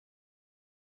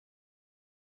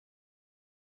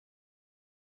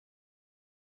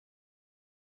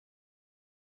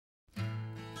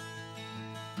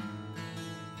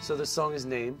So this song is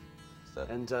Name,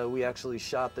 and we actually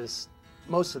shot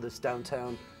most of this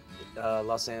downtown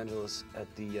Los Angeles at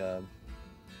the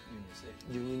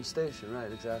Union Station,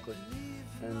 right? Exactly.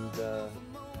 And I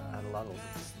had a lot of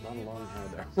long hair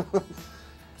there.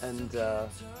 And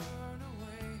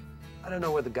I don't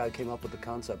know where the guy came up with the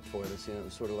concept for this. You know, it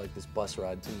was sort of like this bus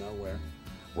ride to nowhere.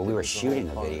 Well, we were shooting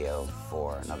a video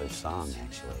for another song,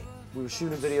 actually. We were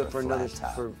shooting a video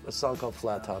for a song called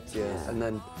Flat Top, yeah. And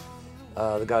then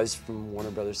the guys from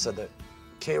Warner Brothers said that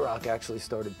K-Rock actually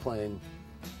started playing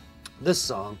this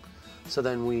song. So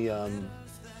then we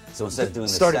so instead of doing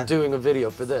started doing a video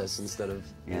for this instead of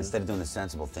instead of doing the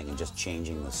sensible thing and just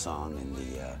changing the song in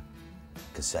the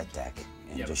cassette deck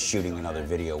and just shooting another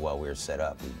video while we were set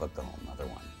up, we booked a whole other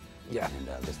one. Yeah. And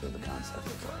this was the concept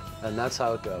of it. And that's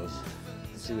how it goes.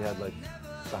 So we had like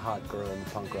the hot girl and the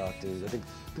punk rock dude. I think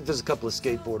there's a couple of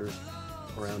skateboarders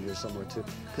around here somewhere too,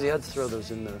 because you had to throw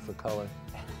those in there for color.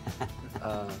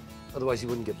 Otherwise, you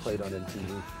wouldn't get played on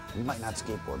MTV. We might not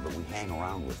skateboard, but we hang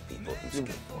around with people who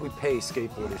skateboard. We pay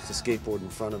skateboarders to skateboard in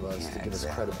front of us to give us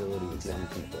credibility with young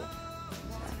people.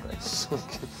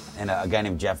 Exactly. And a guy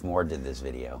named Jeff Moore did this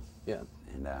video. Yeah.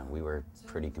 And we were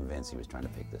pretty convinced he was trying to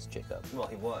pick this chick up. Well,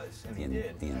 he was, and he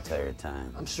did. The entire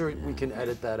time. I'm sure we can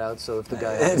edit that out, so if the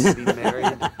guy happens to be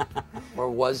married or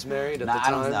was married at the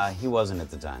time. No, he wasn't at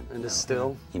the time. And is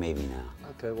still? He may be now.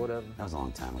 Okay, whatever. That was a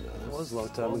long time ago. It was a long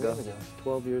time ago.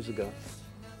 12 years ago.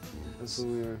 That's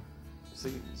when we were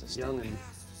young and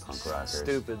punk rockers.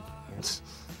 Stupid.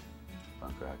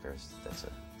 Punk rockers.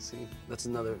 That's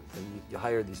another thing. You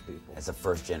hire these people. That's the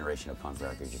first generation of punk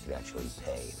rockers you could actually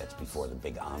pay. That's before the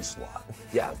big onslaught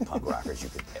of punk rockers you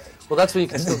could pay. Well, that's when you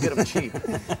can still get them cheap.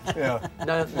 Yeah.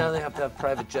 Now they have to have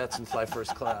private jets and fly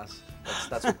first class.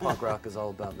 That's what punk rock is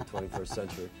all about in the 21st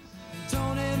century.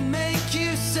 Don't it make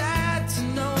you sad to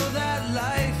know that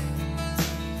life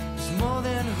is more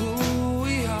than who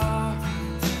we are?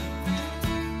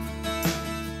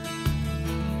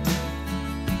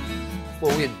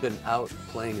 Well, we had been out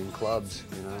playing in clubs,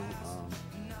 you know,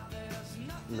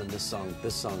 and then this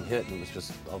song hit, and it was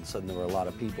just all of a sudden there were a lot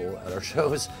of people at our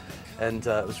shows, and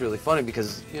it was really funny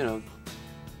because, you know,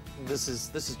 this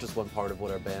is just one part of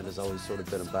what our band has always sort of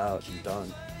been about and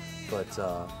done, but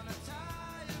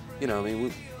you know, I mean,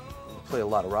 we play a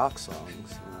lot of rock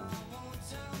songs,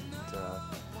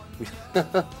 you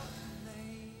know, and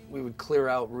we would clear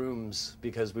out rooms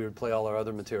because we would play all our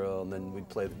other material, and then we'd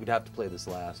have to play this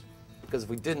last. Because if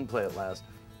we didn't play it last,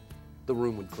 the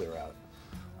room would clear out.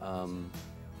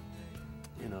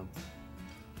 You know,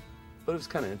 but it was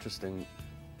kind of interesting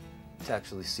to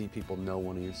actually see people know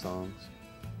one of your songs,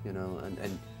 you know,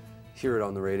 and hear it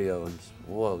on the radio and just,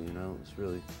 whoa, you know, it's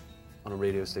really on a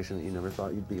radio station that you never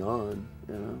thought you'd be on,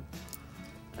 you know.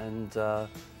 And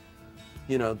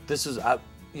you know,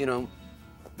 you know,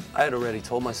 I had already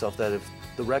told myself that if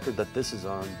the record that this is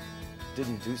on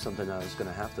didn't do something, I was going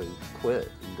to have to quit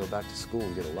and go back to school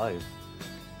and get a life.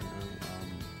 You know?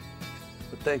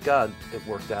 But thank God it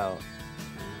worked out.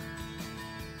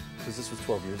 Because this was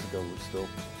 12 years ago, we're still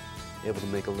able to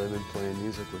make a living playing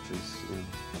music, which is, you know,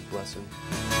 a blessing.